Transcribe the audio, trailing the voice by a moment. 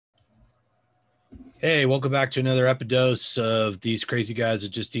Hey, welcome back to another Epidose of these crazy guys that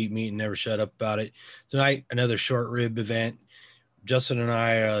just eat meat and never shut up about it. Tonight, another short rib event. Justin and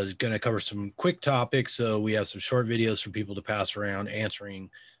I are going to cover some quick topics. So we have some short videos for people to pass around,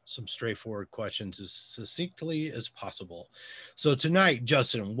 answering some straightforward questions as succinctly as possible. So tonight,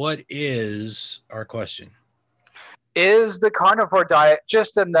 Justin, what is our question? Is the carnivore diet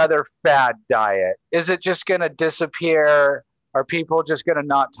just another fad diet? Is it just going to disappear? Are people just going to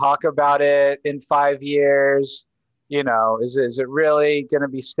not talk about it in 5 years? Is it really going to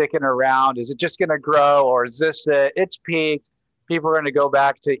be sticking around? Is it just going to grow, or is this it? It's peaked. People are going to go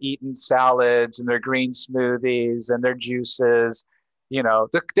back to eating salads and their green smoothies and their juices. The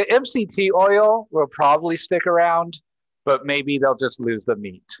MCT oil will probably stick around, but maybe they'll just lose the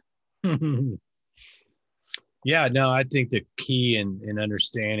meat. Yeah, no, I think the key in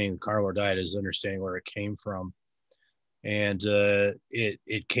understanding the carnivore diet is understanding where it came from. And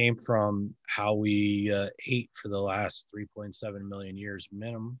it came from how we ate for the last 3.7 million years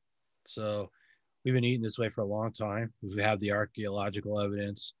minimum. So we've been eating this way for a long time. We have the archaeological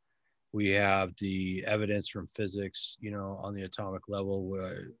evidence. We have the evidence from physics, on the atomic level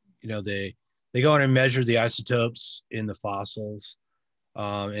where, they go in and measure the isotopes in the fossils,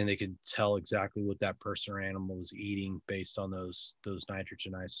 and they can tell exactly what that person or animal was eating based on those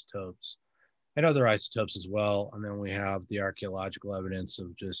nitrogen isotopes and other isotopes as well. And then we have the archaeological evidence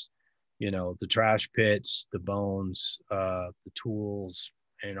of just, the trash pits, the bones, the tools,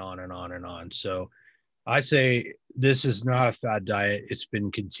 and on and on and on. So I say this is not a fad diet. It's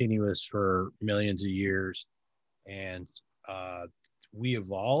been continuous for millions of years. And we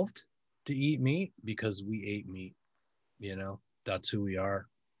evolved to eat meat because we ate meat, that's who we are.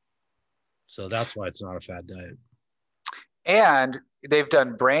 So that's why it's not a fad diet. And they've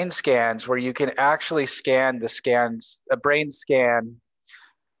done brain scans where you can actually scan a brain scan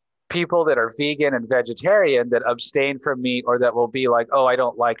people that are vegan and vegetarian that abstain from meat, or that will be like, oh, I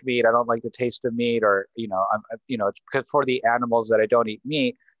don't like meat, I don't like the taste of meat, or it's because for the animals that I don't eat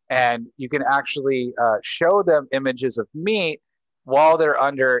meat. And you can actually show them images of meat while they're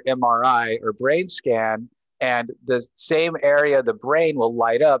under MRI or brain scan, and the same area of the brain will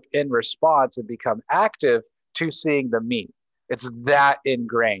light up in response and become active to seeing the meat. It's that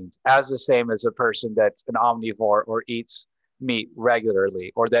ingrained, as the same as a person that's an omnivore or eats meat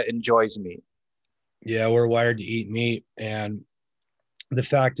regularly or that enjoys meat. Yeah, we're wired to eat meat. And the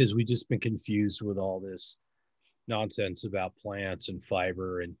fact is, we just been confused with all this nonsense about plants and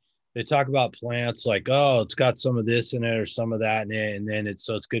fiber. And they talk about plants like, oh, it's got some of this in it or some of that in it. And then it's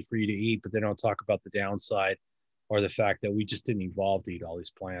good for you to eat, but they don't talk about the downside or the fact that we just didn't evolve to eat all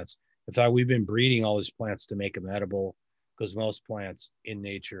these plants. In fact, we've been breeding all these plants to make them edible, because most plants in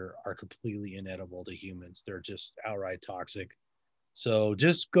nature are completely inedible to humans. They're just outright toxic. So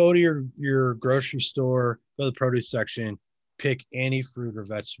just go to your grocery store, go to the produce section, pick any fruit or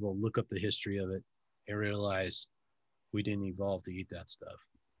vegetable, look up the history of it, and realize we didn't evolve to eat that stuff.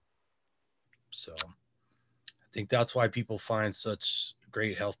 So I think that's why people find such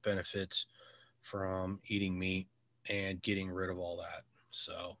great health benefits from eating meat and getting rid of all that.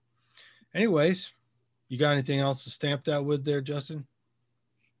 So, anyways, you got anything else to stamp that with there, Justin?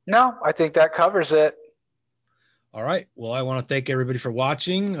 No, I think that covers it. All right. Well, I want to thank everybody for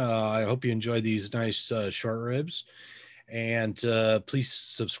watching. I hope you enjoyed these nice short ribs. And please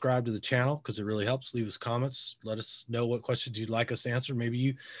subscribe to the channel because it really helps. Leave us comments. Let us know what questions you'd like us to answer.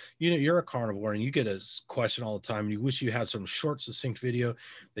 Maybe you're a carnivore and you get a question all the time, and you wish you had some short, succinct video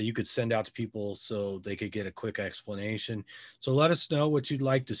that you could send out to people so they could get a quick explanation. So let us know what you'd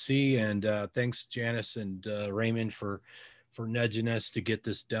like to see. And thanks, Janice and Raymond, for nudging us to get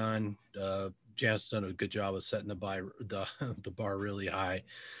this done. Janice done a good job of setting the bar really high.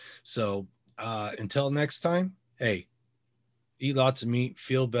 So until next time, hey, eat lots of meat,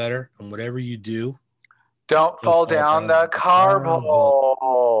 feel better, and whatever you Don't fall down the carb carb hole,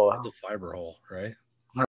 hole. the fiber hole, right?